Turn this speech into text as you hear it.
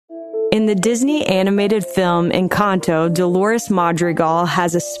In the Disney animated film Encanto, Dolores Madrigal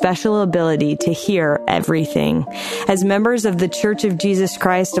has a special ability to hear everything. As members of the Church of Jesus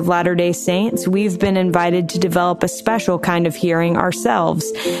Christ of Latter-day Saints, we've been invited to develop a special kind of hearing ourselves.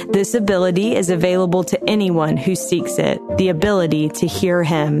 This ability is available to anyone who seeks it, the ability to hear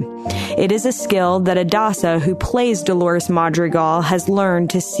Him. It is a skill that Adassa, who plays Dolores Madrigal, has learned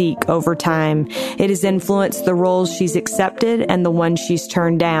to seek over time. It has influenced the roles she's accepted and the ones she's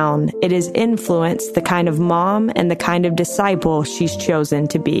turned down. It has influenced the kind of mom and the kind of disciple she's chosen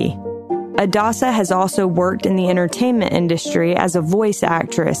to be. Adassa has also worked in the entertainment industry as a voice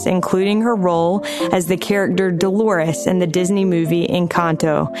actress, including her role as the character Dolores in the Disney movie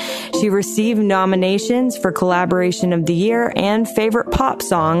Encanto. She received nominations for Collaboration of the Year and Favorite Pop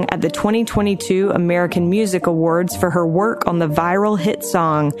Song at the 2022 American Music Awards for her work on the viral hit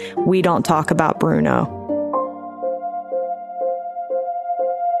song, We Don't Talk About Bruno.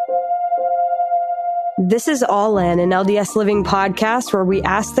 This is All In, an LDS Living podcast where we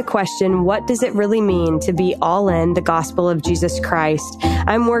ask the question, what does it really mean to be all in the gospel of Jesus Christ?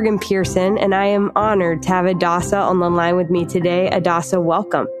 I'm Morgan Pearson, and I am honored to have Adassa on the line with me today. Adassa,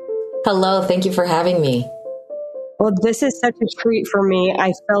 welcome. Hello, thank you for having me. Well, this is such a treat for me.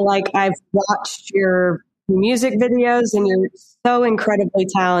 I feel like I've watched your music videos, and you're so incredibly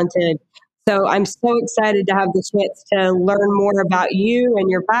talented. So I'm so excited to have the chance to learn more about you and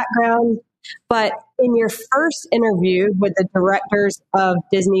your background. But in your first interview with the directors of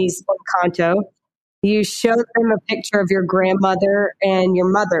Disney's Encanto, you showed them a picture of your grandmother and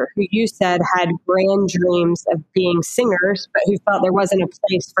your mother, who you said had grand dreams of being singers, but who felt there wasn't a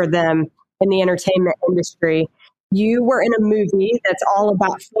place for them in the entertainment industry. You were in a movie that's all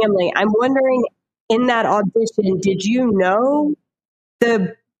about family. I'm wondering, in that audition, did you know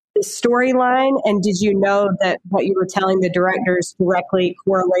the storyline, and did you know that what you were telling the directors directly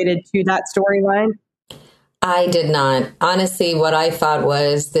correlated to that storyline? I did not. Honestly, what I thought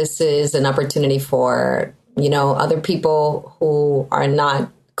was this is an opportunity for, other people who are not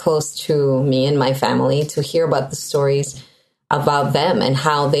close to me and my family to hear about the stories about them and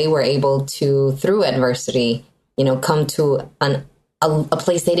how they were able to, through adversity, come to a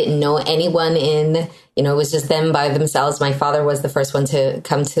place they didn't know anyone in. It was just them by themselves. My father was the first one to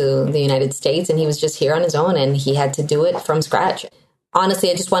come to the United States, and he was just here on his own, and he had to do it from scratch.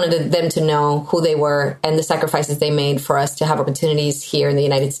 Honestly, I just wanted them to know who they were and the sacrifices they made for us to have opportunities here in the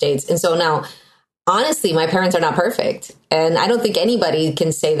United States. And so now, honestly, my parents are not perfect, and I don't think anybody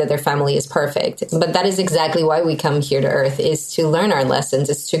can say that their family is perfect. But that is exactly why we come here to Earth, is to learn our lessons,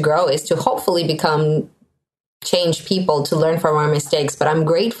 is to grow, is to hopefully become change people, to learn from our mistakes. But I'm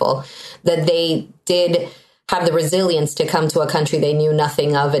grateful that they did have the resilience to come to a country they knew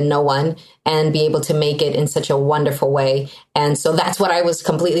nothing of and no one, and be able to make it in such a wonderful way. And so that's what I was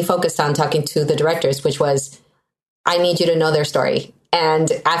completely focused on talking to the directors, which was, I need you to know their story.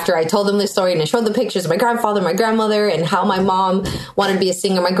 And after I told them this story and I showed the pictures of my grandfather, my grandmother, and how my mom wanted to be a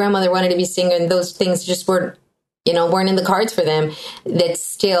singer, my grandmother wanted to be a singer, and those things just weren't in the cards for them, that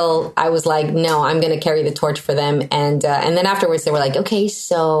still, I was like, no, I'm going to carry the torch for them. And then afterwards they were like, okay,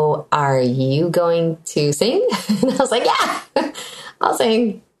 so are you going to sing? And I was like, yeah, I'll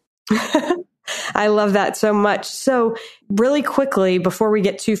sing. I love that so much. So really quickly, before we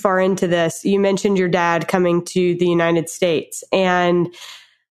get too far into this, you mentioned your dad coming to the United States, and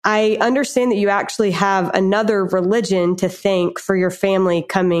I understand that you actually have another religion to thank for your family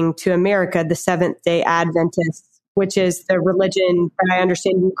coming to America, the Seventh-day Adventists, which is the religion that I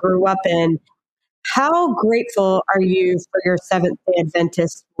understand you grew up in. How grateful are you for your Seventh-day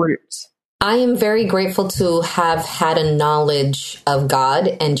Adventist roots? I am very grateful to have had a knowledge of God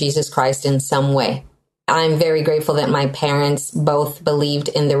and Jesus Christ in some way. I'm very grateful that my parents both believed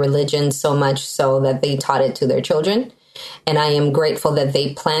in the religion so much so that they taught it to their children. And I am grateful that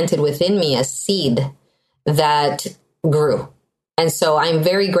they planted within me a seed that grew. And so I'm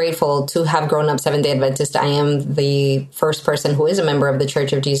very grateful to have grown up Seventh-day Adventist. I am the first person who is a member of the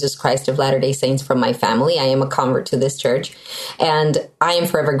Church of Jesus Christ of Latter-day Saints from my family. I am a convert to this church. And I am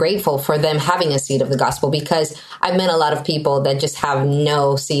forever grateful for them having a seed of the gospel, because I've met a lot of people that just have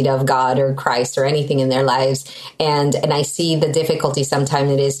no seed of God or Christ or anything in their lives. And I see the difficulty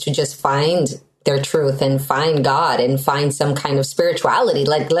sometimes it is to just find their truth and find God and find some kind of spirituality.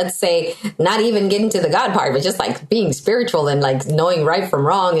 Like, let's say, not even getting to the God part, but just like being spiritual and like knowing right from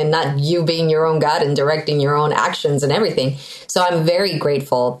wrong, and not you being your own God and directing your own actions and everything. So I'm very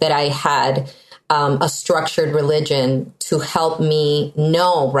grateful that I had a structured religion to help me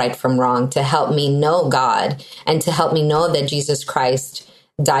know right from wrong, to help me know God, and to help me know that Jesus Christ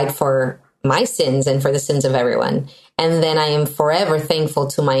died for my sins and for the sins of everyone. And then I am forever thankful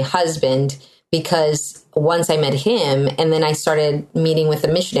to my husband, because once I met him and then I started meeting with the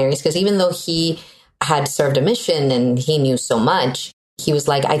missionaries, because even though he had served a mission and he knew so much, he was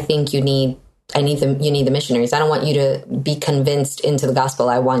like, I think you need the missionaries. I don't want you to be convinced into the gospel.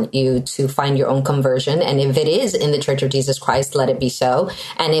 I want you to find your own conversion. And if it is in the Church of Jesus Christ, let it be so.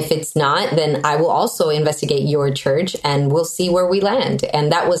 And if it's not, then I will also investigate your church and we'll see where we land.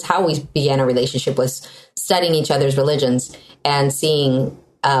 And that was how we began a relationship, was studying each other's religions and seeing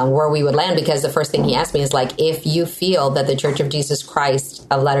where we would land. Because the first thing he asked me is like, if you feel that the Church of Jesus Christ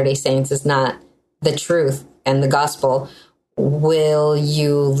of Latter-day Saints is not the truth and the gospel, will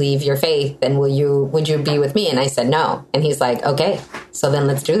you leave your faith and would you be with me? And I said no. And he's like, okay, so then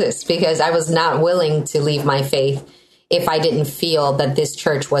let's do this, because I was not willing to leave my faith if I didn't feel that this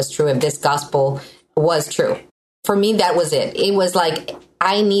church was true, if this gospel was true. For me, that was it. It was like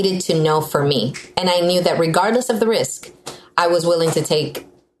I needed to know for me. And I knew that regardless of the risk, I was willing to take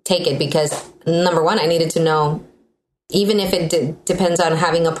it, because number one, I needed to know, even if it depends on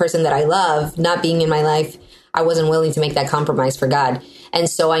having a person that I love not being in my life, I wasn't willing to make that compromise for God. And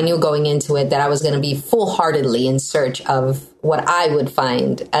so I knew going into it that I was going to be full-heartedly in search of what I would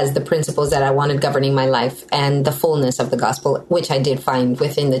find as the principles that I wanted governing my life and the fullness of the gospel, which I did find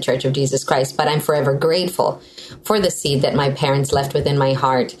within the Church of Jesus Christ. But I'm forever grateful for the seed that my parents left within my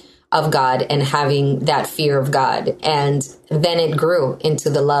heart of God and having that fear of God. And then it grew into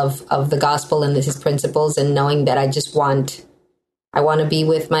the love of the gospel and his principles, and knowing that I want to be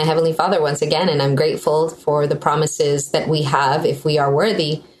with my Heavenly Father once again. And I'm grateful for the promises that we have, if we are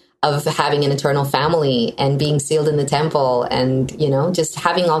worthy of having an eternal family and being sealed in the temple and, just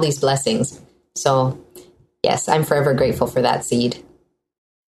having all these blessings. So yes, I'm forever grateful for that seed.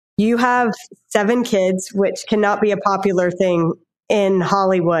 You have 7 kids, which cannot be a popular thing in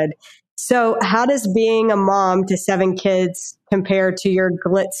Hollywood. So how does being a mom to 7 kids compare to your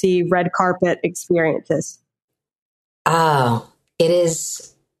glitzy red carpet experiences? Oh, it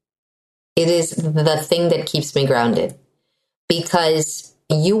is the thing that keeps me grounded, because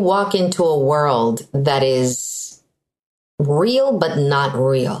you walk into a world that is real, but not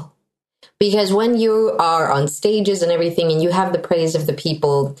real. Because when you are on stages and everything and you have the praise of the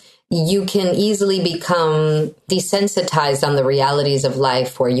people, you can easily become desensitized on the realities of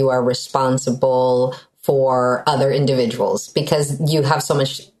life, where you are responsible for other individuals because you have so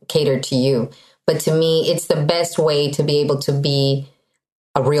much catered to you. But to me, it's the best way to be able to be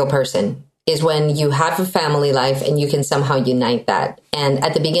a real person is when you have a family life and you can somehow unite that. And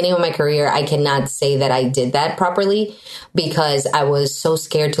at the beginning of my career, I cannot say that I did that properly, because I was so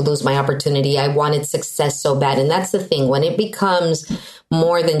scared to lose my opportunity. I wanted success so bad. And that's the thing. When it becomes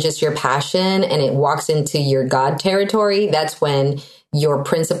more than just your passion and it walks into your God territory, that's when your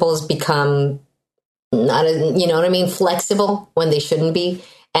principles become flexible when they shouldn't be.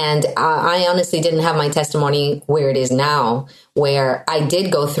 And I honestly didn't have my testimony where it is now, where I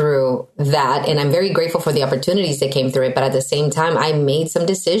did go through that. And I'm very grateful for the opportunities that came through it. But at the same time, I made some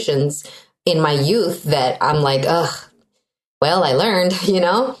decisions in my youth that I'm like, I learned,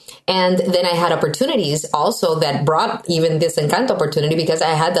 And then I had opportunities also that brought even this Encanto opportunity, because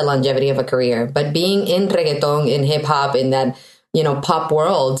I had the longevity of a career. But being in reggaeton, in hip hop, in that, pop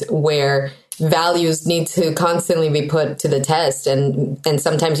world where values need to constantly be put to the test. And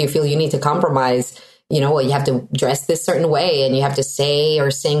sometimes you feel you need to compromise, you have to dress this certain way and you have to say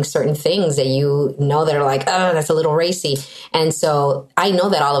or sing certain things that that are like, oh, that's a little racy. And so I know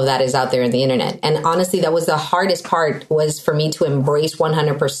that all of that is out there in the internet. And honestly, that was the hardest part, was for me to embrace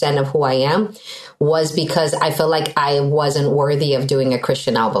 100% of who I am, was because I felt like I wasn't worthy of doing a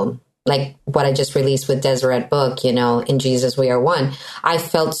Christian album. Like what I just released with Deseret Book, In Jesus We Are One. I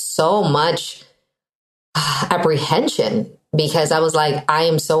felt so much apprehension, because I was like, I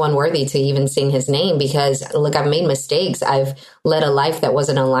am so unworthy to even sing his name, because look, I've made mistakes. I've led a life that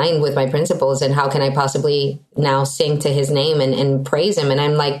wasn't aligned with my principles. And how can I possibly now sing to his name and praise him? And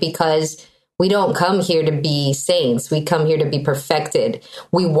I'm like, because we don't come here to be saints. We come here to be perfected.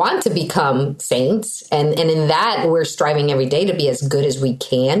 We want to become saints. And in that, we're striving every day to be as good as we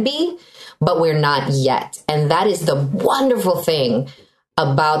can be, but we're not yet. And that is the wonderful thing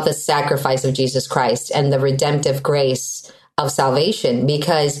about the sacrifice of Jesus Christ and the redemptive grace of salvation,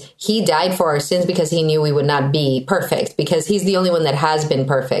 because he died for our sins, because he knew we would not be perfect, because he's the only one that has been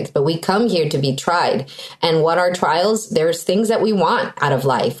perfect. But we come here to be tried. And what are trials? There's things that we want out of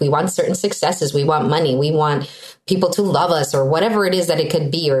life. We want certain successes. We want money. We want people to love us or whatever it is that it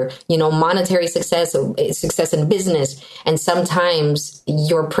could be, or, monetary success, success in business. And sometimes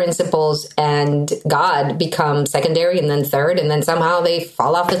your principles and God become secondary and then third, and then somehow they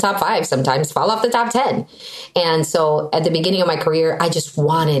fall off the top 5, sometimes fall off the top 10. And so at the beginning of my career,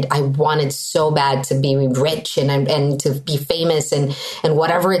 I wanted so bad to be rich and to be famous and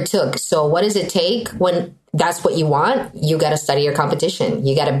whatever it took. So what does it take when that's what you want? You got to study your competition.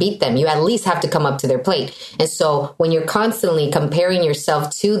 You got to beat them. You at least have to come up to their plate. And so when you're constantly comparing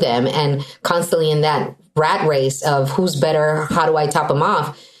yourself to them and constantly in that rat race of who's better, how do I top them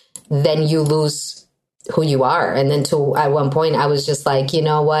off, then you lose who you are. And then at one point I was just like, you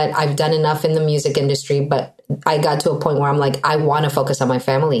know what? I've done enough in the music industry, but I got to a point where I'm like, I want to focus on my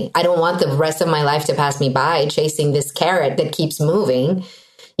family. I don't want the rest of my life to pass me by chasing this carrot that keeps moving.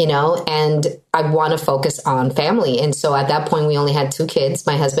 And I want to focus on family. And so at that point, we only had 2 kids.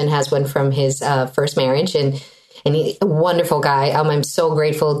 My husband has one from his first marriage, and he's a wonderful guy. I'm so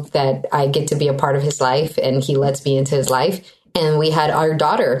grateful that I get to be a part of his life and he lets me into his life. And we had our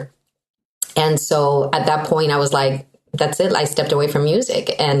daughter. And so at that point, I was like, that's it. I stepped away from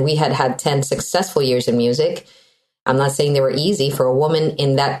music, and we had 10 successful years in music. I'm not saying they were easy for a woman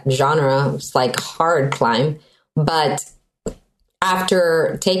in that genre. It was like hard climb, but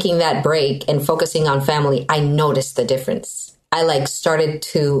after taking that break and focusing on family, I noticed the difference. I started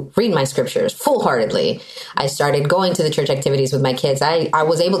to read my scriptures full-heartedly. I started going to the church activities with my kids. I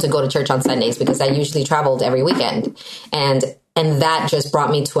was able to go to church on Sundays because I usually traveled every weekend. And that just brought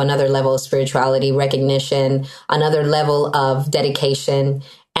me to another level of spirituality, recognition, another level of dedication.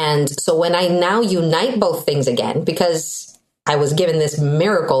 And so when I now unite both things again, because I was given this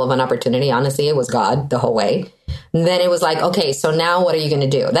miracle of an opportunity, honestly, it was God the whole way. And then it was like, okay, so now what are you going to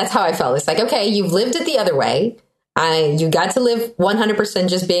do? That's how I felt. It's like, okay, you've lived it the other way. You got to live 100%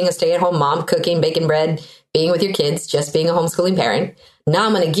 just being a stay-at-home mom, cooking, baking bread, being with your kids, just being a homeschooling parent. Now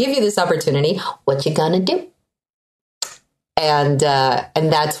I'm going to give you this opportunity. What you going to do? And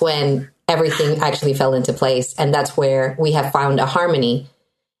that's when everything actually fell into place. And that's where we have found a harmony.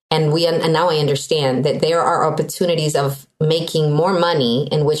 And now I understand that there are opportunities of making more money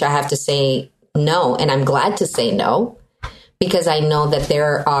in which I have to say no. And I'm glad to say no, because I know that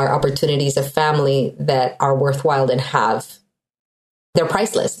there are opportunities of family that are worthwhile and they're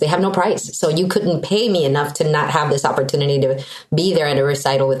priceless. They have no price. So you couldn't pay me enough to not have this opportunity to be there at a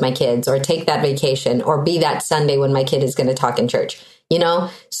recital with my kids, or take that vacation, or be that Sunday when my kid is going to talk in church.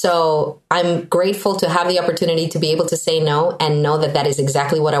 So I'm grateful to have the opportunity to be able to say no, and know that that is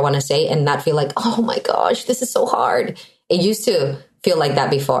exactly what I want to say, and not feel like, oh my gosh, this is so hard. It used to feel like that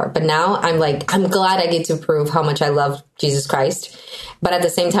before, but now I'm like, I'm glad I get to prove how much I love Jesus Christ. But at the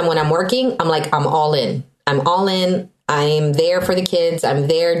same time, when I'm working, I'm like, I'm all in. I'm all in. I'm there for the kids. I'm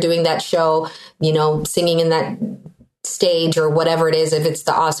there doing that show, singing in that stage or whatever it is, if it's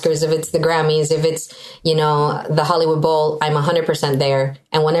the Oscars, if it's the Grammys, if it's, the Hollywood Bowl, I'm 100% there.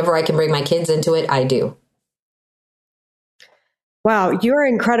 And whenever I can bring my kids into it, I do. Wow, you're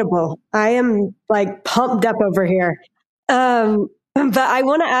incredible. I am pumped up over here. But I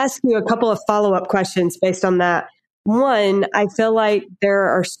want to ask you a couple of follow-up questions based on that. One, I feel like there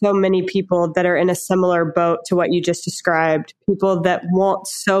are so many people that are in a similar boat to what you just described, people that want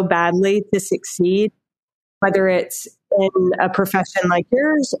so badly to succeed, whether it's in a profession like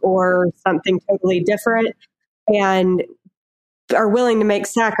yours or something totally different, and are willing to make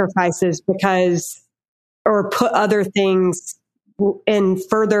sacrifices or put other things in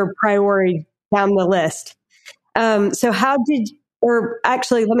further priority down the list. So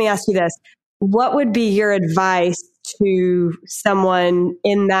let me ask you this. What would be your advice to someone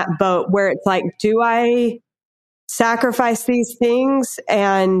in that boat where it's like, do I sacrifice these things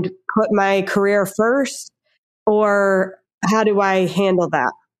and put my career first? Or how do I handle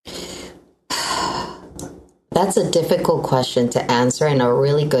that? That's a difficult question to answer, and a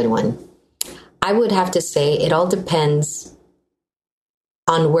really good one. I would have to say it all depends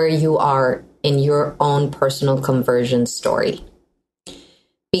on where you are in your own personal conversion story.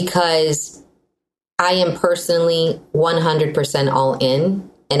 Because I am personally 100% all in,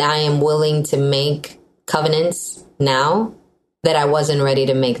 and I am willing to make covenants now that I wasn't ready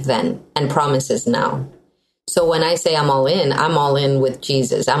to make then, and promises now. So when I say I'm all in with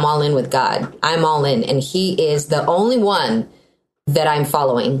Jesus. I'm all in with God. I'm all in, and he is the only one that I'm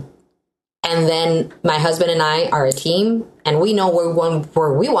following. And then my husband and I are a team, and we know where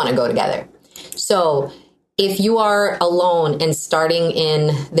we want to go together. So if you are alone and starting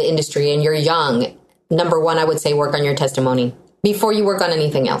in the industry and you're young, number one, I would say work on your testimony before you work on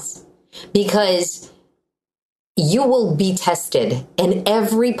anything else, because you will be tested in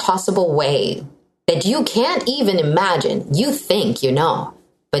every possible way that you can't even imagine. You think you know,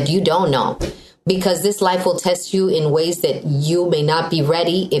 but you don't know. Because this life will test you in ways that you may not be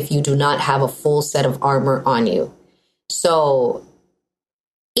ready if you do not have a full set of armor on you. So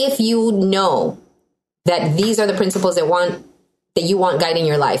if you know that these are the principles that you want guiding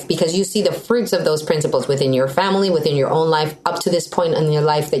your life, because you see the fruits of those principles within your family, within your own life, up to this point in your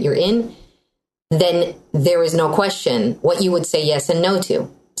life that you're in, then there is no question what you would say yes and no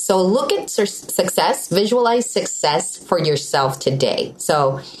to. So look at success, visualize success for yourself today.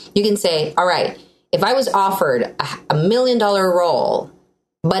 So you can say, all right, if I was offered a $1 million role,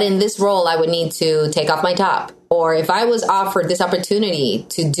 but in this role, I would need to take off my top. Or if I was offered this opportunity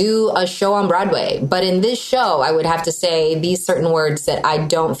to do a show on Broadway, but in this show, I would have to say these certain words that I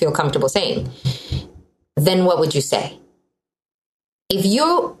don't feel comfortable saying, then what would you say? If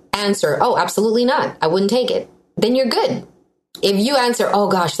you answer, oh, absolutely not, I wouldn't take it, then you're good. If you answer, oh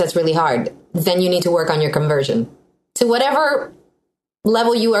gosh, that's really hard, then you need to work on your conversion. To whatever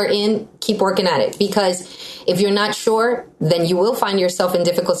level you are in, keep working at it. Because if you're not sure, then you will find yourself in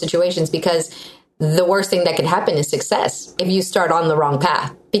difficult situations, because the worst thing that could happen is success if you start on the wrong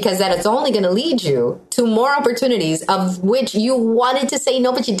path, because that is only going to lead you to more opportunities of which you wanted to say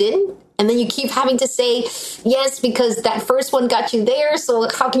no, but you didn't. And then you keep having to say yes because that first one got you there. So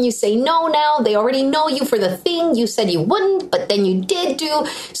how can you say no now? They already know you for the thing you said you wouldn't, but then you did do.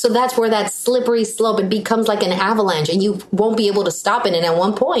 So that's where that slippery slope, it becomes like an avalanche and you won't be able to stop it. And at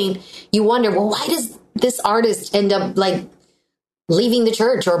one point you wonder, well, why does this artist end up like leaving the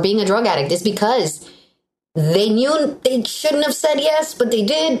church or being a drug addict? It's because they knew they shouldn't have said yes, but they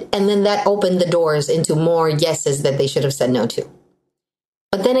did. And then that opened the doors into more yeses that they should have said no to.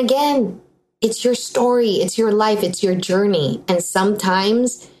 But then again, it's your story, it's your life, it's your journey. And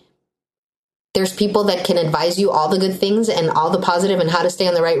sometimes there's people that can advise you all the good things and all the positive and how to stay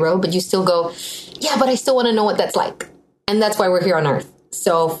on the right road, but you still go, yeah, but I still want to know what that's like. And that's why we're here on earth.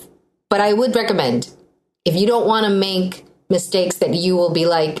 So, but I would recommend, if you don't want to make mistakes that you will be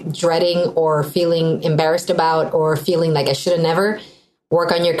like dreading or feeling embarrassed about or feeling like I should have never,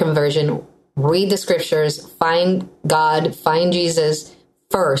 work on your conversion, read the scriptures, find God, find Jesus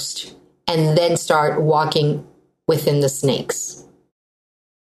first, and then start walking within the snakes.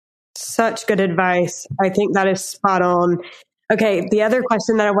 Such good advice. I think that is spot on. Okay, the other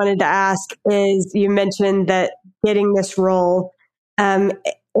question that I wanted to ask is, you mentioned that getting this role in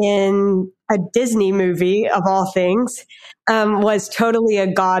a Disney movie, of all things, was totally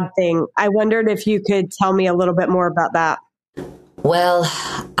a God thing. I wondered if you could tell me a little bit more about that. Well,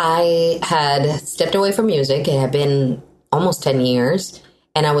 I had stepped away from music. It had been almost 10 years.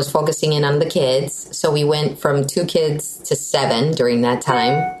 And I was focusing in on the kids. So we went from 2 kids to 7 during that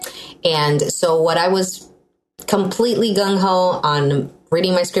time. And so what I was completely gung-ho on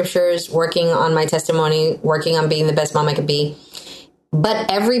reading my scriptures, working on my testimony, working on being the best mom I could be. But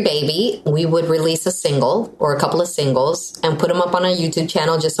every baby, we would release a single or a couple of singles and put them up on a YouTube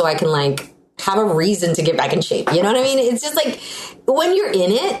channel just so I can like have a reason to get back in shape. You know what I mean? It's just like when you're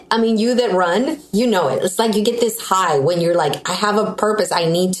in it, I mean, you that run, you know it. It's like you get this high when you're like, I have a purpose. I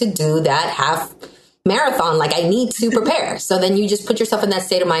need to do that half marathon. Like I need to prepare. So then you just put yourself in that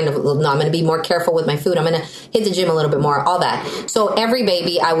state of mind of, no, I'm going to be more careful with my food. I'm going to hit the gym a little bit more, all that. So every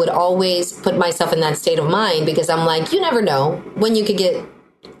baby, I would always put myself in that state of mind because I'm like, you never know when you could get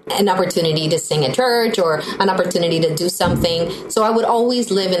an opportunity to sing at church or an opportunity to do something. So I would always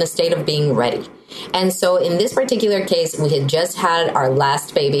live in a state of being ready. And so in this particular case, we had just had our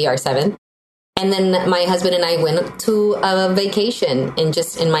last baby, our 7th. And then my husband and I went to a vacation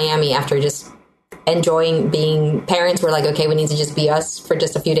in Miami after just enjoying being parents. We're like, okay, we need to just be us for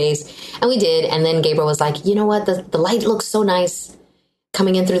just a few days. And we did. And then Gabriel was like, you know what? The light looks so nice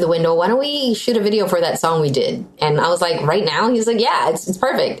coming in through the window. Why don't we shoot a video for that song we did? And I was like, right now? He's like, yeah, it's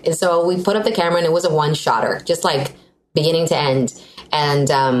perfect. And so we put up the camera and it was a one-shotter, just like beginning to end. And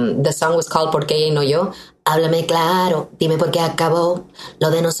the song was called Por qué ella y no yo. Háblame claro, dime por qué acabó.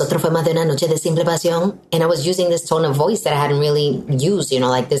 Lo de nosotros fue más de una noche de simple pasión. And I was using this tone of voice that I hadn't really used,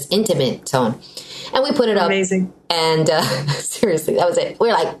 like this intimate tone. And we put it up. Amazing. And seriously, that was it. We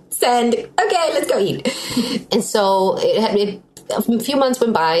were like, send. Okay, let's go eat. And so a few months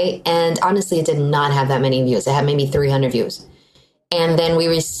went by, and honestly, it did not have that many views. It had maybe 300 views. And then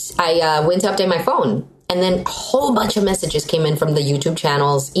I went to update my phone, and then a whole bunch of messages came in from the YouTube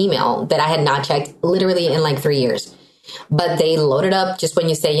channel's email that I had not checked literally in like 3 years. But they loaded up just when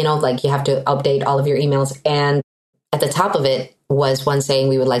you say, like you have to update all of your emails. And at the top of it was one saying,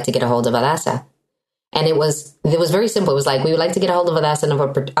 we would like to get a hold of Adassa. And it was very simple. It was like, we would like to get a hold of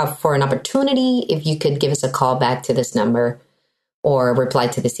Adassa for an opportunity. If you could give us a call back to this number or reply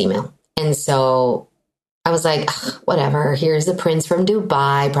to this email. And so I was like, whatever, here's the prince from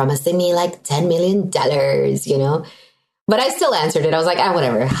Dubai promising me like $10 million, you know? But I still answered it. I was like,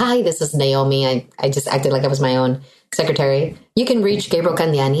 whatever. Hi, this is Naomi. I just acted like I was my own secretary. You can reach Gabriel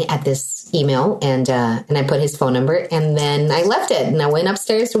Candiani at this email. And I put his phone number. And then I left it. And I went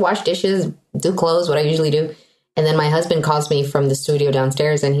upstairs to wash dishes, do clothes, what I usually do. And then my husband calls me from the studio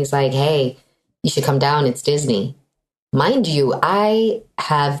downstairs. And he's like, hey, you should come down. It's Disney. Mind you, I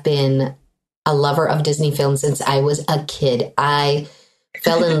have been a lover of Disney films since I was a kid. I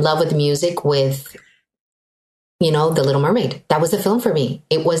fell in love with music with, you know, The Little Mermaid. That was the film for me.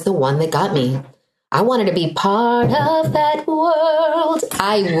 It was the one that got me. I wanted to be part of that world.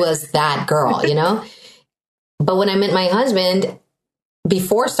 I was that girl, you know? But when I met my husband,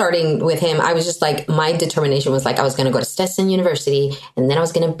 before starting with him, I was just like, my determination was like, I was going to go to Stetson University and then I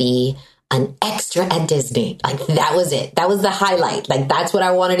was going to be an extra at Disney. Like, that was it. That was the highlight. Like, that's what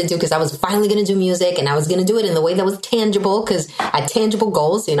I wanted to do because I was finally going to do music and I was going to do it in the way that was tangible because I had tangible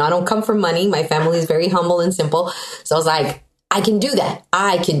goals. You know, I don't come from money. My family is very humble and simple. So I was like, I can do that.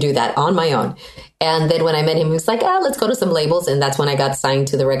 I can do that on my own. And then when I met him, he was like, let's go to some labels. And that's when I got signed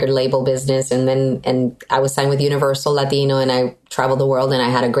to the record label business. And I was signed with Universal Latino and I traveled the world and I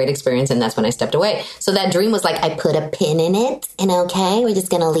had a great experience. And that's when I stepped away. So that dream was like, I put a pin in it and okay, we're just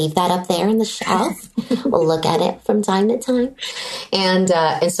going to leave that up there in the shelf. We'll look at it from time to time. And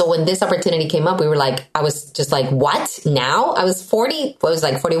so when this opportunity came up, we were like, I was just like, what now? I was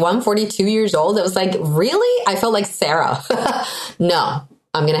 41, 42 years old. I was like, really? I felt like Sarah. No.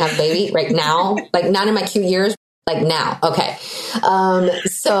 I'm going to have a baby right now, like not in my cute years, like now. Okay.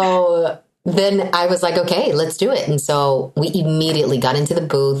 So then I was like, okay, let's do it. And so we immediately got into the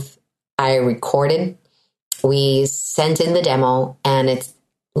booth. I recorded, we sent in the demo and it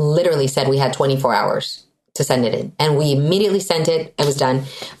literally said we had 24 hours to send it in. And we immediately sent it. It was done.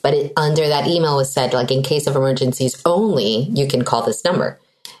 But under that email was said, like, in case of emergencies only, you can call this number.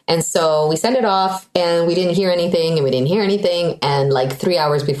 And so we sent it off and we didn't hear anything and we didn't hear anything. And like 3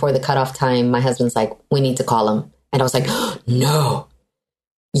 hours before the cutoff time, my husband's like, we need to call him. And I was like, no.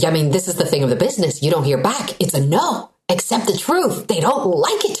 Yeah, I mean, this is the thing of the business. You don't hear back. It's a no. Accept the truth. They don't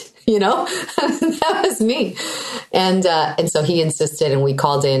like it. You know, that was me. And so he insisted and we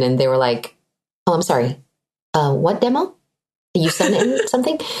called in and they were like, oh, I'm sorry. What demo? You sent in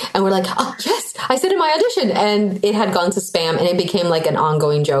something? And we're like, oh, yes, I sent in my audition. And it had gone to spam and it became like an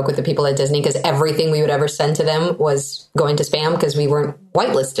ongoing joke with the people at Disney because everything we would ever send to them was going to spam because we weren't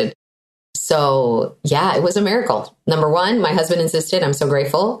whitelisted. So yeah, it was a miracle. Number one, my husband insisted. I'm so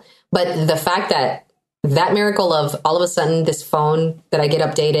grateful. But the fact that miracle of all of a sudden this phone that I get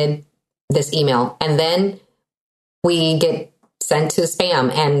updated, this email, and then we get sent to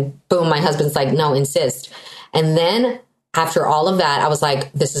spam and boom, my husband's like, no, insist. And then after all of that, I was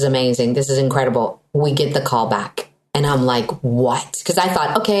like, this is amazing. This is incredible. We get the call back. And I'm like, what? Because I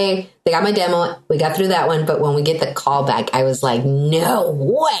thought, okay, they got my demo. We got through that one. But when we get the call back, I was like, no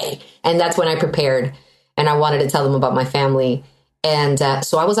way. And that's when I prepared. And I wanted to tell them about my family. And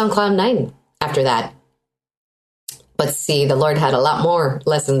so I was on cloud nine after that. But see, the Lord had a lot more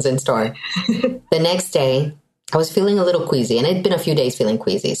lessons in store. The next day, I was feeling a little queasy and it'd been a few days feeling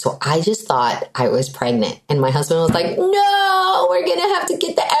queasy. So I just thought I was pregnant. And my husband was like, no, we're going to have to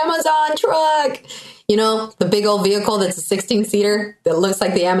get the Amazon truck. You know, the big old vehicle that's a 16-seater that looks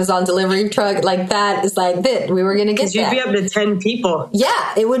like the Amazon delivery truck. Like that is like that. We were going to get that. You'd be up to 10 people.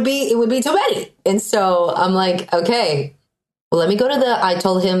 Yeah, it would be too many. And so I'm like, okay, well, let me go to I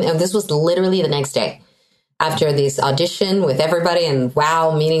told him, and this was literally the next day after this audition with everybody and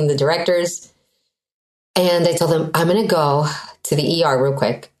meeting the directors. And I told them, I'm going to go to the ER real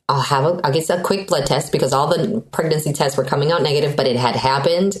quick. I'll get a quick blood test because all the pregnancy tests were coming out negative, but it had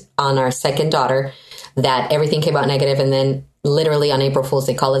happened on our second daughter that everything came out negative. And then literally on April Fool's,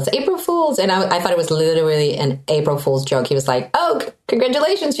 they call it April Fool's. And I thought it was literally an April Fool's joke. He was like, oh,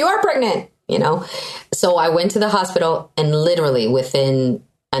 congratulations, you are pregnant, you know? So I went to the hospital and literally within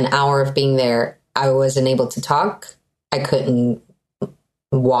an hour of being there, I wasn't able to talk. I couldn't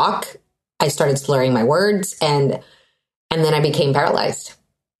walk. I started slurring my words and then I became paralyzed.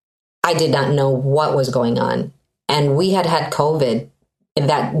 I did not know what was going on. And we had COVID in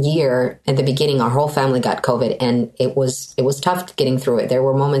that year. At the beginning, our whole family got COVID and it was tough getting through it. There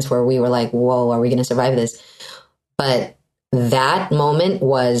were moments where we were like, whoa, are we going to survive this? But that moment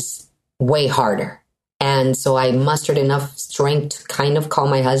was way harder. And so I mustered enough strength to kind of call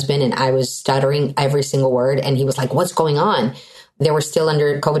my husband and I was stuttering every single word. And he was like, what's going on? They were still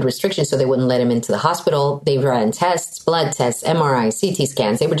under COVID restrictions, so they wouldn't let him into the hospital. They ran tests, blood tests, MRI, CT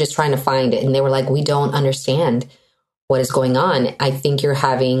scans. They were just trying to find it. And they were like, we don't understand what is going on. I think you're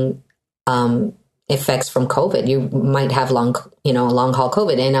having effects from COVID. You might have long haul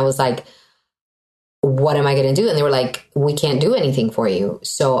COVID. And I was like, what am I going to do? And they were like, we can't do anything for you.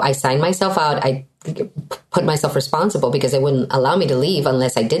 So I signed myself out. I put myself responsible because they wouldn't allow me to leave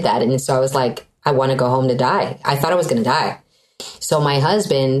unless I did that. And so I was like, I want to go home to die. I thought I was going to die. So my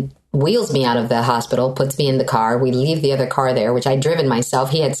husband wheels me out of the hospital, puts me in the car. We leave the other car there, which I'd driven myself.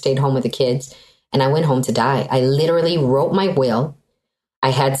 He had stayed home with the kids, and I went home to die. I literally wrote my will.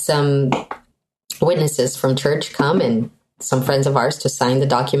 I had some witnesses from church come and some friends of ours to sign the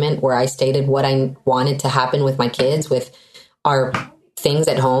document where I stated what I wanted to happen with my kids, with our things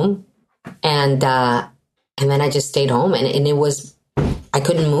at home. And then I just stayed home, and it was, I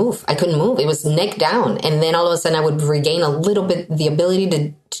couldn't move. It was neck down. And then all of a sudden I would regain a little bit, the ability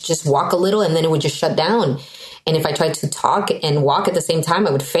to just walk a little, and then it would just shut down. And if I tried to talk and walk at the same time,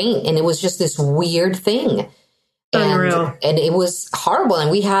 I would faint. And it was just this weird thing. Unreal. And it was horrible.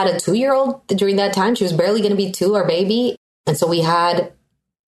 And we had a 2-year-old during that time. She was barely going to be 2, our baby. And so we had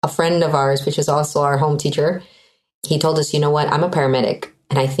a friend of ours, which is also our home teacher. He told us, you know what, I'm a paramedic,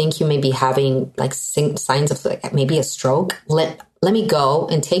 and I think you may be having like signs of like maybe a stroke. Let me go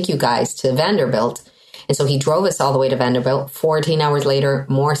and take you guys to Vanderbilt. And so he drove us all the way to Vanderbilt. 14 hours later,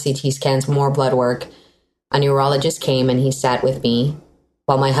 more CT scans, more blood work. A neurologist came and he sat with me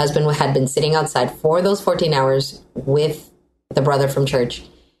while my husband had been sitting outside for those 14 hours with the brother from church.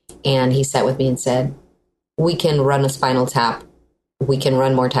 And he sat with me and said, we can run a spinal tap. We can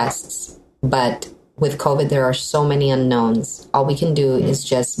run more tests. But with COVID, there are so many unknowns. All we can do is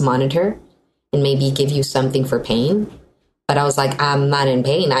just monitor and maybe give you something for pain. But I was like, I'm not in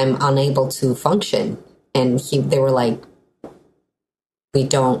pain. I'm unable to function. And they were like, we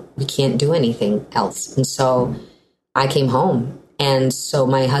can't do anything else. And so I came home. And so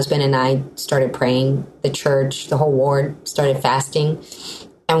my husband and I started praying. The church, the whole ward started fasting.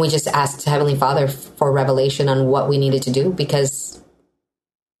 And we just asked Heavenly Father for revelation on what we needed to do because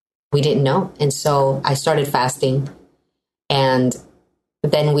we didn't know. And so I started fasting. And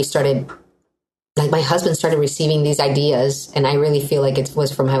then we started, like my husband started receiving these ideas. And I really feel like it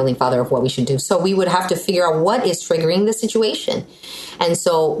was from Heavenly Father of what we should do. So we would have to figure out what is triggering the situation. And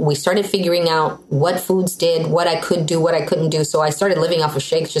so we started figuring out what foods did, what I could do, what I couldn't do. So I started living off of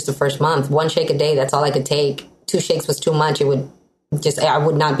shakes just the first month. 1 shake a day, that's all I could take. 2 shakes was too much. I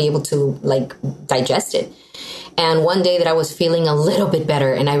would not be able to like digest it. And one day that I was feeling a little bit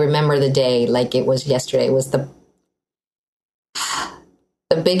better, and I remember the day like it was yesterday, it was the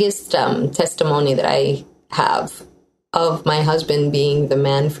biggest testimony that I have of my husband being the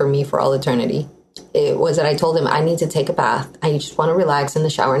man for me for all eternity. It was that I told him, I need to take a bath. I just want to relax in the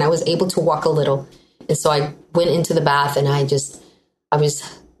shower. And I was able to walk a little. And so I went into the bath, and I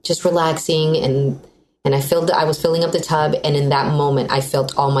was just relaxing, and I was filling up the tub. And in that moment, I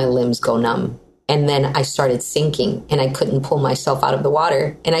felt all my limbs go numb. And then I started sinking, and I couldn't pull myself out of the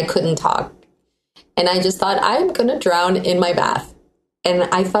water, and I couldn't talk. And I just thought, I'm going to drown in my bath. And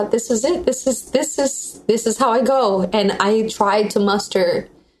I thought, this is it. This is how I go. And I tried to muster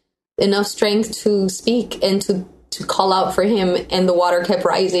enough strength to speak and to call out for him. And the water kept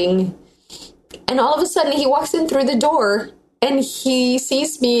rising. And all of a sudden he walks in through the door, and he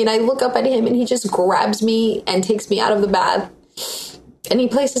sees me, and I look up at him, and he just grabs me and takes me out of the bath. And he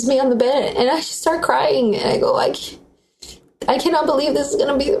places me on the bed, and I just start crying. And I go, I cannot believe this is going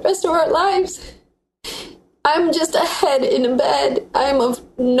to be the rest of our lives. I'm just a head in a bed. I'm of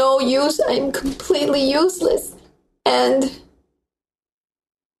no use. I'm completely useless. And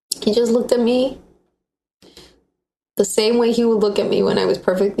he just looked at me the same way he would look at me when I was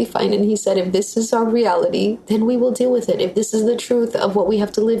perfectly fine. And he said, if this is our reality, then we will deal with it. If this is the truth of what we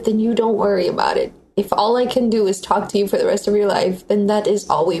have to live, then you don't worry about it. If all I can do is talk to you for the rest of your life, then that is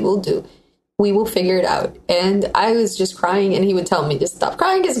all we will do. We will figure it out. And I was just crying, and he would tell me to stop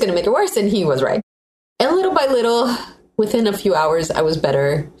crying. It's going to make it worse. And he was right. And little by little, within a few hours, I was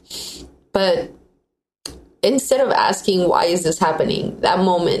better. But instead of asking, why is this happening? That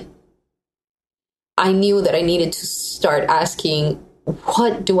moment, I knew that I needed to start asking,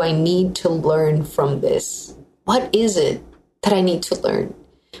 what do I need to learn from this? What is it that I need to learn?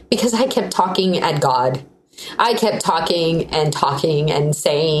 Because I kept talking at God. I kept talking and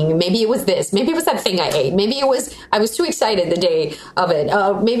saying, maybe it was this, maybe it was that thing I ate. Maybe I was too excited the day of it.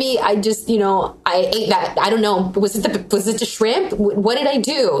 Maybe I just, I ate that. I don't know. Was it the shrimp? What did I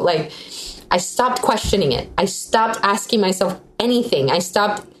do? Like, I stopped questioning it. I stopped asking myself anything. I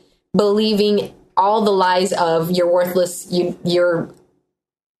stopped believing all the lies of you're worthless. You're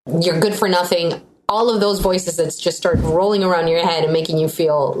good for nothing. All of those voices that just start rolling around your head and making you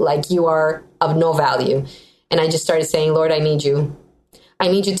feel like you are of no value. And I just started saying, Lord, I need you. I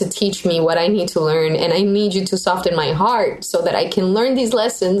need you to teach me what I need to learn. And I need you to soften my heart so that I can learn these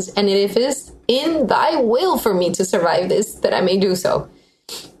lessons. And if it is in thy will for me to survive this, that I may do so.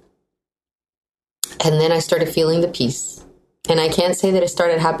 And then I started feeling the peace. And I can't say that it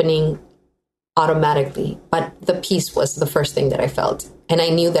started happening automatically, but the peace was the first thing that I felt. And I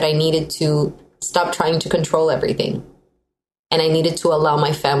knew that I needed to stop trying to control everything. And I needed to allow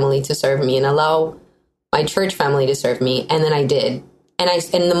my family to serve me and allow my church family to serve me. And then I did.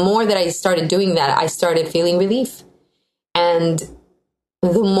 And the more that I started doing that, I started feeling relief. And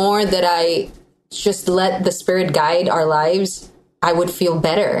the more that I just let the Spirit guide our lives, I would feel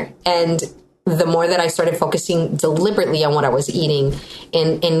better. And the more that I started focusing deliberately on what I was eating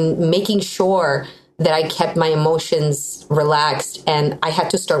and making sure that I kept my emotions relaxed. And I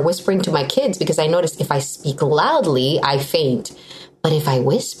had to start whispering to my kids because I noticed if I speak loudly, I faint. But if I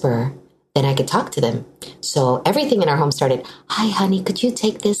whisper, then I could talk to them. So everything in our home started, hi, honey, could you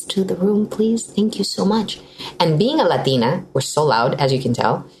take this to the room, please? Thank you so much. And being a Latina, we're so loud, as you can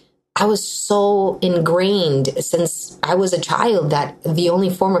tell. I was so ingrained since I was a child that the only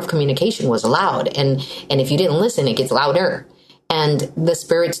form of communication was loud. And if you didn't listen, it gets louder. And the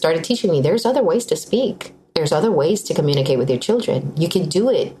Spirit started teaching me there's other ways to speak. There's other ways to communicate with your children. You can do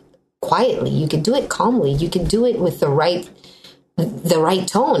it quietly. You can do it calmly. You can do it with the right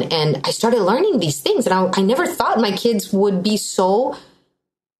tone. And I started learning these things. And I never thought my kids would be so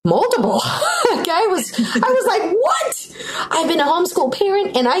moldable. I was like, what? I've been a homeschool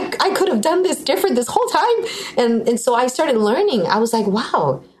parent and I could have done this different this whole time. And so I started learning. I was like,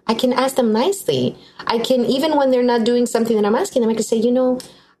 wow, I can ask them nicely. I can, even when they're not doing something that I'm asking them, I can say,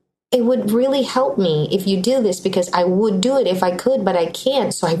 it would really help me if you do this because I would do it if I could, but I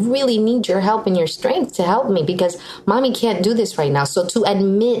can't. So I really need your help and your strength to help me because mommy can't do this right now. So to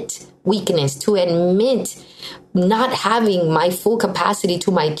admit weakness, to admit not having my full capacity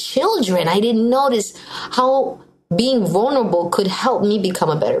to my children, I didn't notice how being vulnerable could help me become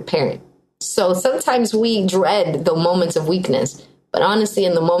a better parent. So sometimes we dread the moments of weakness, but honestly,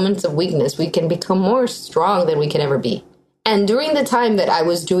 in the moments of weakness, we can become more strong than we can ever be. And during the time that I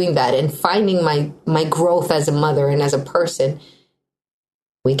was doing that and finding my growth as a mother and as a person,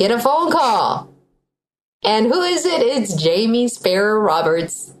 we get a phone call. And who is it? It's Jamie Sparrow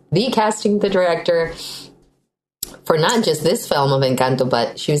Roberts, the casting director for not just this film of Encanto,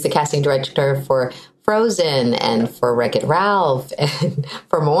 but she was the casting director for Frozen and for Wreck-It Ralph and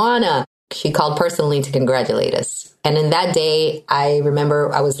for Moana. She called personally to congratulate us. And in that day, I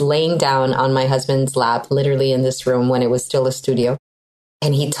remember I was laying down on my husband's lap, literally in this room when it was still a studio.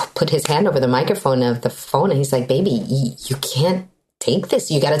 And he put his hand over the microphone of the phone and he's like, baby, you can't take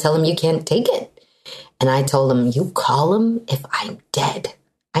this. You got to tell him you can't take it. And I told him, you call him if I'm dead.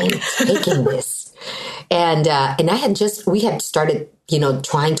 I am taking this. And we had started,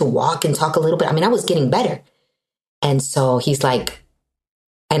 trying to walk and talk a little bit. I mean, I was getting better. And so he's like,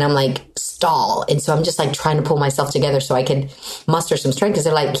 and I'm like, stall. And so I'm just like trying to pull myself together so I could muster some strength.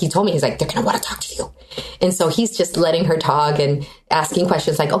 Because he told me, he's like, they're going to want to talk to you. And so he's just letting her talk and asking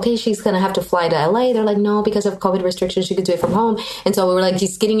questions like, okay, she's going to have to fly to LA. They're like, no, because of COVID restrictions, she could do it from home. And so we were like,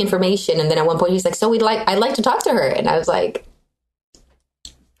 just getting information. And then at one point he's like, so I'd like to talk to her. And I was like,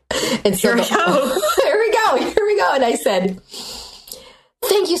 and so here we go. And I said,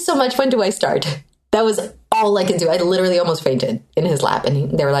 thank you so much. When do I start? That was all I could do. I literally almost fainted in his lap.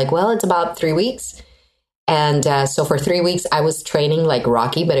 And they were like, well, it's about 3 weeks. And so for 3 weeks, I was training like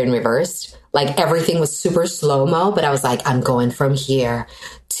Rocky, but in reverse. Like everything was super slow-mo. But I was like, I'm going from here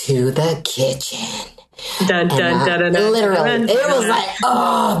to the kitchen. Literally, it was like,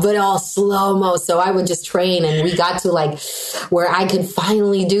 but all slow-mo. So I would just train. And we got to like where I could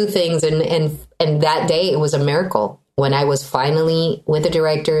finally do things. And that day, it was a miracle. When I was finally with the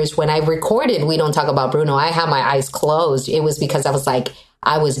directors, when I recorded We Don't Talk About Bruno, I had my eyes closed. It was because I was like,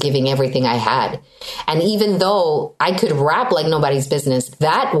 I was giving everything I had. And even though I could rap like nobody's business,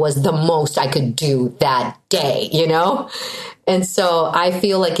 that was the most I could do that day, And so I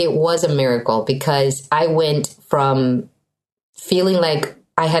feel like it was a miracle because I went from feeling like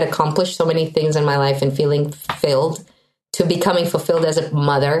I had accomplished so many things in my life and feeling fulfilled to becoming fulfilled as a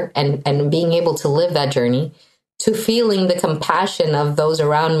mother and being able to live that journey, to feeling the compassion of those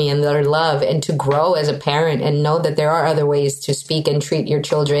around me and their love, and to grow as a parent and know that there are other ways to speak and treat your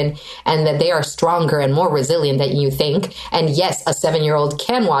children and that they are stronger and more resilient than you think. And yes, a 7-year-old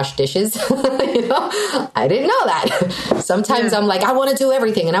can wash dishes. I didn't know that. Sometimes I'm like, I want to do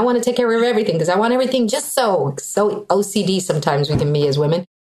everything and I want to take care of everything because I want everything just so OCD sometimes we can be as women.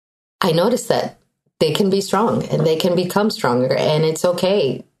 I noticed that they can be strong and they can become stronger and it's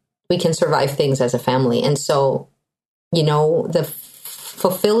okay. We can survive things as a family. And so, the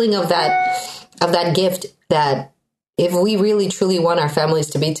fulfilling of that gift, that if we really truly want our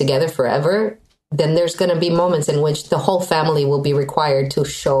families to be together forever, then there's going to be moments in which the whole family will be required to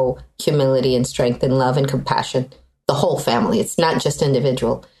show humility and strength and love and compassion. The whole family. It's not just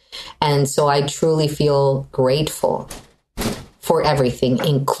individual. And so I truly feel grateful for everything,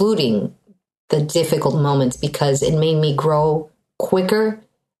 including the difficult moments, because it made me grow quicker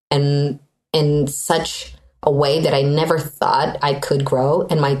and in such a way that I never thought I could grow.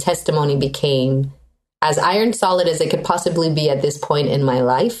 And my testimony became as iron solid as it could possibly be at this point in my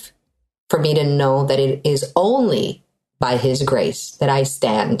life, for me to know that it is only by his grace that I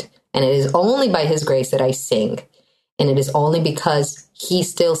stand. And it is only by his grace that I sing. And it is only because he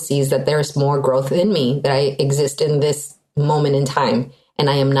still sees that there's more growth in me, that I exist in this moment in time. And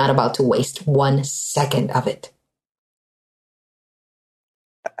I am not about to waste 1 second of it.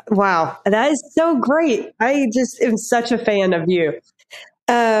 Wow, that is so great. I just am such a fan of you.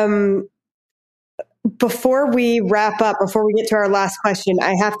 Before we wrap up, before we get to our last question,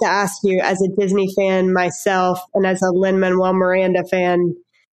 I have to ask you, as a Disney fan myself and as a Lin-Manuel Miranda fan,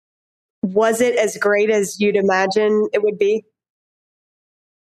 was it as great as you'd imagine it would be?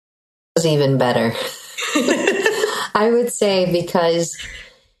 It was even better. I would say, because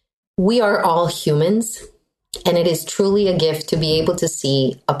we are all humans, and it is truly a gift to be able to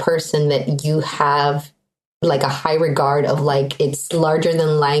see a person that you have like a high regard of, like it's larger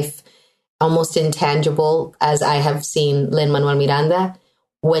than life, almost intangible, as I have seen Lin-Manuel Miranda.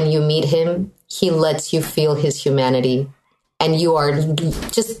 When you meet him, he lets you feel his humanity, and you are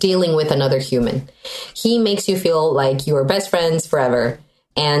just dealing with another human. He makes you feel like you are best friends forever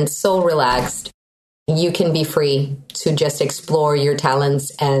and so relaxed. You can be free to just explore your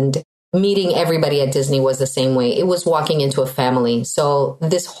talents, and meeting everybody at Disney was the same way. It was walking into a family. So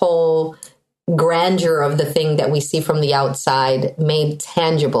this whole grandeur of the thing that we see from the outside made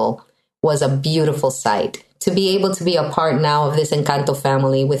tangible was a beautiful sight. To be able to be a part now of this Encanto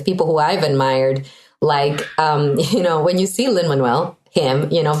family with people who I've admired, like, when you see Lin-Manuel, him,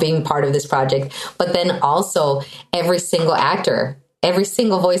 being part of this project, but then also every single actor, every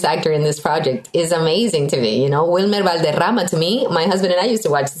single voice actor in this project is amazing to me. Wilmer Valderrama, to me, my husband and I used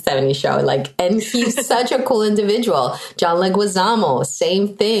to watch the 70s show, and he's such a cool individual. John Leguizamo,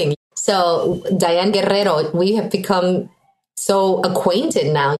 same thing. So Diane Guerrero, we have become so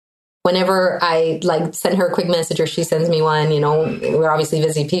acquainted now. Whenever I send her a quick message or she sends me one, we're obviously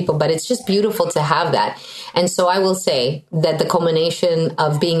busy people, but it's just beautiful to have that. And so I will say that the culmination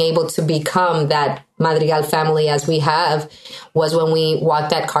of being able to become that Madrigal family as we have was when we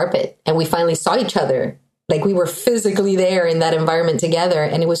walked that carpet and we finally saw each other. Like, we were physically there in that environment together.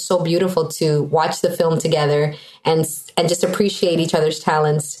 And it was so beautiful to watch the film together and just appreciate each other's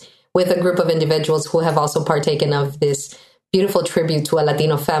talents with a group of individuals who have also partaken of this beautiful tribute to a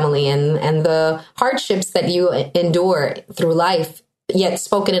Latino family and the hardships that you endure through life, yet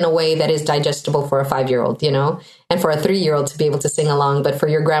spoken in a way that is digestible for a 5-year-old, and for a 3-year-old to be able to sing along, but for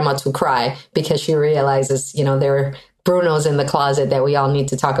your grandma to cry because she realizes, there are Brunos in the closet that we all need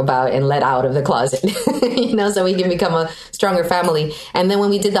to talk about and let out of the closet, so we can become a stronger family. And then when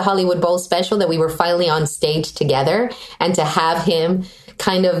we did the Hollywood Bowl special, that we were finally on stage together, and to have him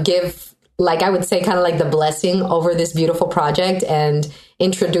kind of give, I would say, kind of like the blessing over this beautiful project and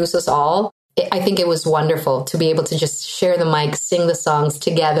introduce us all. I think it was wonderful to be able to just share the mic, sing the songs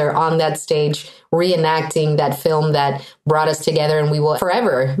together on that stage, reenacting that film that brought us together, and we will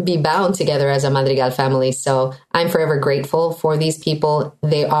forever be bound together as a Madrigal family. So I'm forever grateful for these people.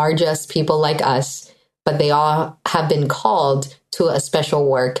 They are just people like us, but they all have been called to a special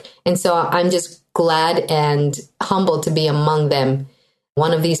work. And so I'm just glad and humbled to be among them.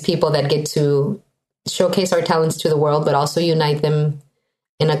 One of these people that get to showcase our talents to the world, but also unite them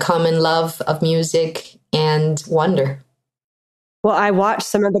in a common love of music and wonder. Well, I watched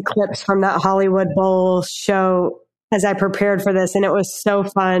some of the clips from that Hollywood Bowl show as I prepared for this, and it was so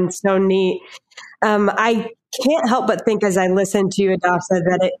fun, so neat. I can't help but think as I listen to you, Adassa,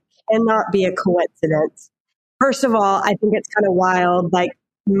 that it cannot be a coincidence. First of all, I think it's kind of wild. Like,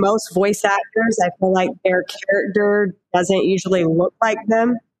 most voice actors, I feel like their character doesn't usually look like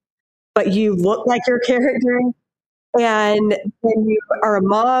them, but you look like your character. And when you are a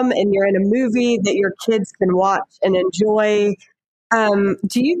mom and you're in a movie that your kids can watch and enjoy,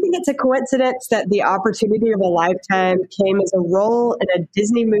 do you think it's a coincidence that the opportunity of a lifetime came as a role in a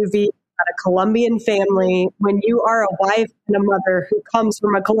Disney movie about a Colombian family when you are a wife and a mother who comes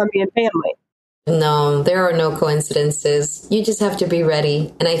from a Colombian family? No, there are no coincidences. You just have to be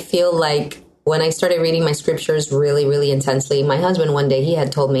ready. And I feel like when I started reading my scriptures really, really intensely, my husband one day, he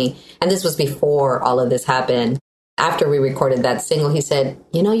had told me, and this was before all of this happened, after we recorded that single, he said,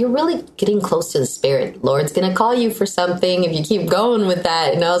 you're really getting close to the Spirit. Lord's going to call you for something if you keep going with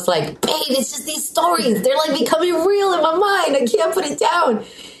that. And I was like, babe, it's just these stories. They're like becoming real in my mind. I can't put it down.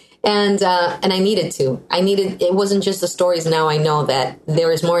 And I needed to. It wasn't just the stories. Now I know that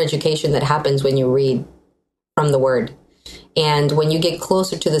there is more education that happens when you read from the Word. And when you get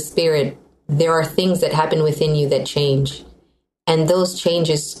closer to the Spirit, there are things that happen within you that change. And those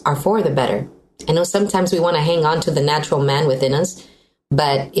changes are for the better. I know sometimes we want to hang on to the natural man within us,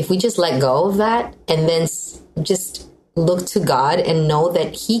 but if we just let go of that and then just look to God and know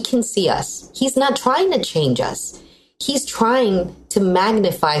that He can see us, He's not trying to change us. He's trying to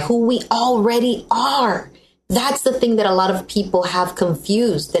magnify who we already are. That's the thing that a lot of people have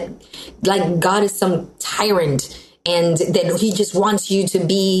confused, that like God is some tyrant and that He just wants you to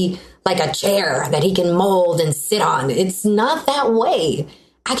be like a chair that He can mold and sit on. It's not that way.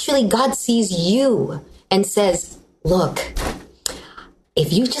 Actually, God sees you and says, look,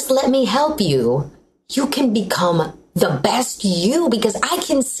 if you just let me help you, you can become the best you, because I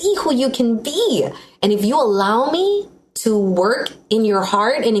can see who you can be. And if you allow me to work in your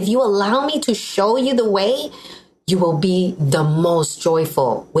heart, and if you allow me to show you the way, you will be the most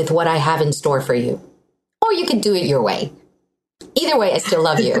joyful with what I have in store for you. Or you could do it your way. Either way, I still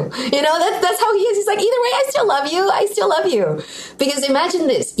love you. That's how He is. He's like, either way, I still love you. I still love you. Because imagine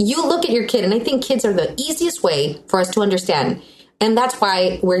this. You look at your kid, and I think kids are the easiest way for us to understand. And that's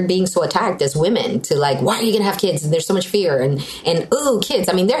why we're being so attacked as women to like, why are you going to have kids? And there's so much fear and ooh, kids.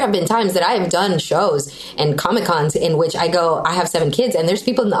 I mean, there have been times that I have done shows and Comic-Cons in which I go, I have 7 kids, and there's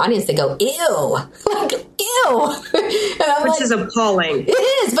people in the audience that go, ew, like, ew. And I'm Which is appalling. It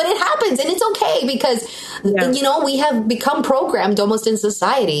is, but it happens, and it's okay because, we have become programmed almost in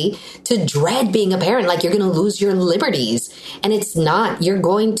society to dread being a parent. Like, you're going to lose your liberties, and it's not. You're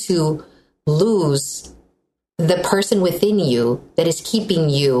going to lose the person within you that is keeping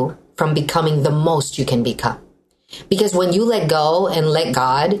you from becoming the most you can become. Because when you let go and let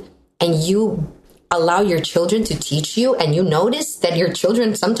God, and you allow your children to teach you, and you notice that your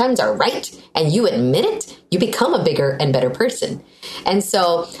children sometimes are right, and you admit it, you become a bigger and better person. And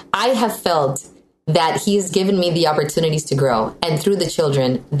so I have felt that He's given me the opportunities to grow. And through the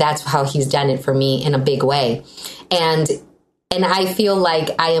children, that's how He's done it for me in a big way. And I feel like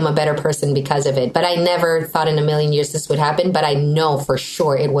I am a better person because of it. But I never thought in a million years this would happen. But I know for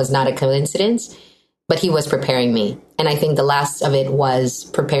sure it was not a coincidence. But He was preparing me. And I think the last of it was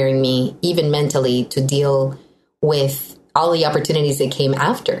preparing me, even mentally, to deal with all the opportunities that came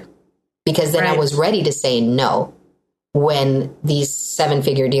after. Because then I was ready to say no when these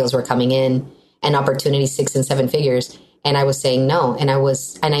 7-figure deals were coming in and opportunities 6 and 7 figures. And I was saying no. And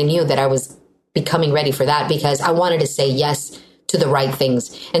I knew that I was becoming ready for that because I wanted to say yes to the right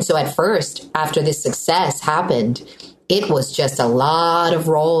things. And so at first, after this success happened, it was just a lot of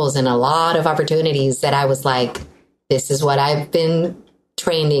roles and a lot of opportunities that I was like, this is what I've been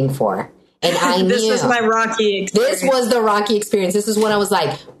training for. And I knew this was my rocky experience. This was the rocky experience. This is when I was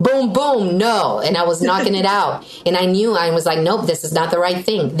like, boom, boom, no. And I was knocking it out. And I knew, I was like, nope, this is not the right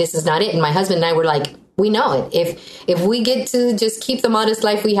thing. This is not it. And my husband and I were like, we know it. If we get to just keep the modest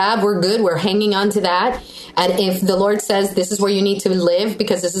life we have, we're good. We're hanging on to that. And if the Lord says this is where you need to live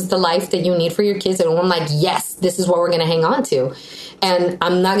because this is the life that you need for your kids, and I'm like, yes, this is what we're going to hang on to. And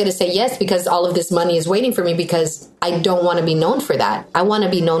I'm not going to say yes because all of this money is waiting for me, because I don't want to be known for that. I want to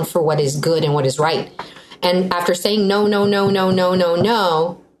be known for what is good and what is right. And after saying no, no, no, no, no, no,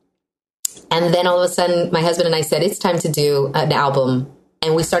 no, and then all of a sudden my husband and I said, it's time to do an album.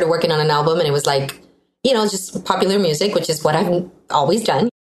 And we started working on an album, and it was like, just popular music, which is what I've always done.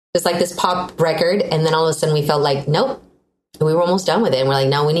 It's like this pop record. And then all of a sudden we felt like, nope, we were almost done with it. And we're like,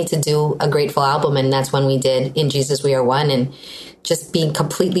 no, we need to do a grateful album. And that's when we did In Jesus We Are One. And just being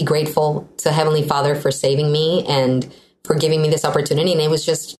completely grateful to Heavenly Father for saving me and for giving me this opportunity. And it was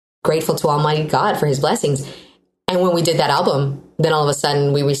just grateful to Almighty God for His blessings. And when we did that album, then all of a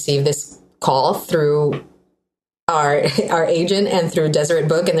sudden we received this call through our agent and through Deseret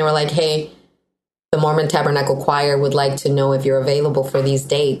Book. And they were like, hey, the Mormon Tabernacle Choir would like to know if you're available for these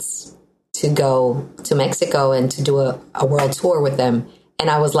dates to go to Mexico and to do a world tour with them. And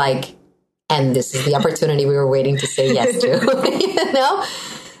I was like, and this is the opportunity we were waiting to say yes to,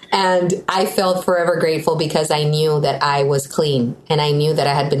 And I felt forever grateful because I knew that I was clean, and I knew that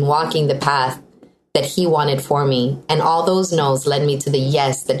I had been walking the path that He wanted for me. And all those no's led me to the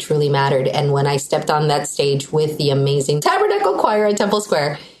yes that truly mattered. And when I stepped on that stage with the amazing Tabernacle Choir at Temple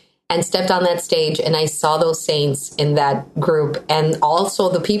Square, and stepped on that stage, and I saw those saints in that group, and also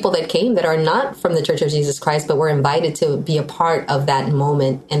the people that came that are not from the Church of Jesus Christ, but were invited to be a part of that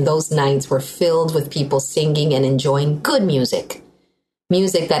moment. And those nights were filled with people singing and enjoying good music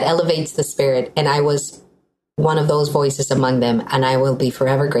that elevates the spirit. And I was one of those voices among them, and I will be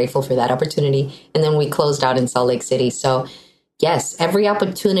forever grateful for that opportunity. And then we closed out in Salt Lake City. So yes, every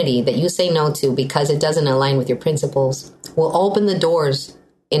opportunity that you say no to because it doesn't align with your principles will open the doors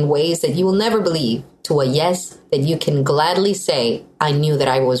in ways that you will never believe to a yes that you can gladly say, I knew that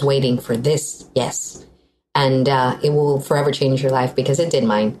I was waiting for this yes. And it will forever change your life, because it did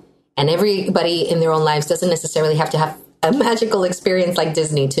mine. And everybody in their own lives doesn't necessarily have to have a magical experience like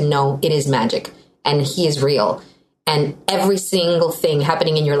Disney to know it is magic and he is real. And every single thing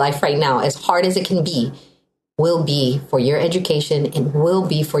happening in your life right now, as hard as it can be, will be for your education and will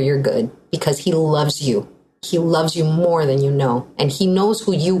be for your good, because he loves you. He loves you more than you know. And he knows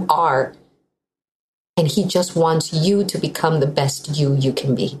who you are. And he just wants you to become the best you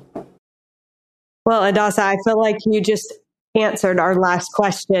can be. Well, Adassa, I feel like you just answered our last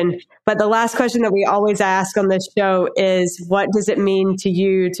question. But the last question that we always ask on this show is, what does it mean to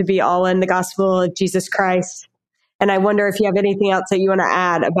you to be all in the gospel of Jesus Christ? And I wonder if you have anything else that you want to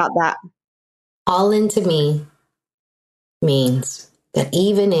add about that. All in to me means that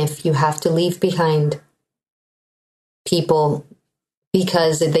even if you have to leave behind people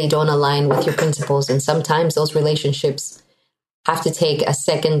because they don't align with your principles, and sometimes those relationships have to take a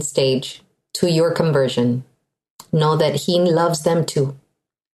second stage to your conversion, know that he loves them too.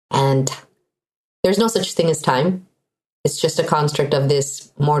 And there's no such thing as time. It's just a construct of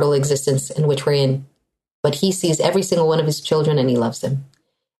this mortal existence in which we're in. But he sees every single one of his children and he loves them.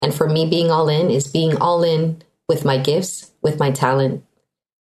 And for me, being all in is being all in with my gifts, with my talent,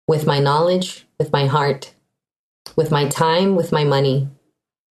 with my knowledge, with my heart, with my time, with my money.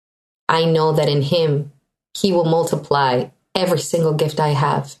 I know that in him, he will multiply every single gift I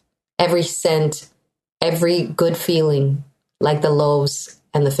have, every cent, every good feeling, like the loaves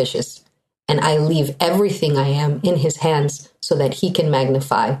and the fishes. And I leave everything I am in his hands so that he can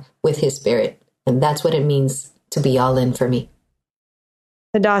magnify with his spirit. And that's what it means to be all in for me.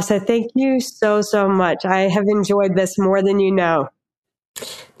 Adassa, thank you so much. I have enjoyed this more than you know.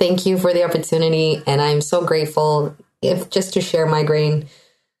 Thank you for the opportunity. And I'm so grateful just to share my grain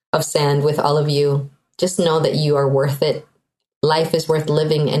of sand with all of you. Just know that you are worth it. Life is worth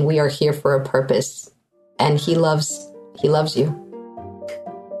living, and we are here for a purpose. And he loves you.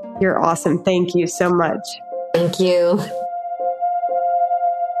 You're awesome. Thank you so much. Thank you.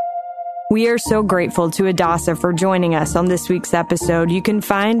 We are so grateful to Adassa for joining us on this week's episode. You can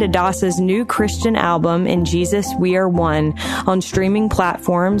find Adassa's new Christian album, In Jesus We Are One, on streaming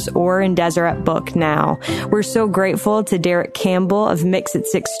platforms or in Deseret Book now. We're so grateful to Derek Campbell of Mix It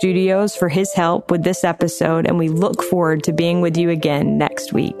 6 Studios for his help with this episode, and we look forward to being with you again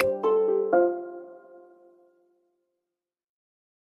next week.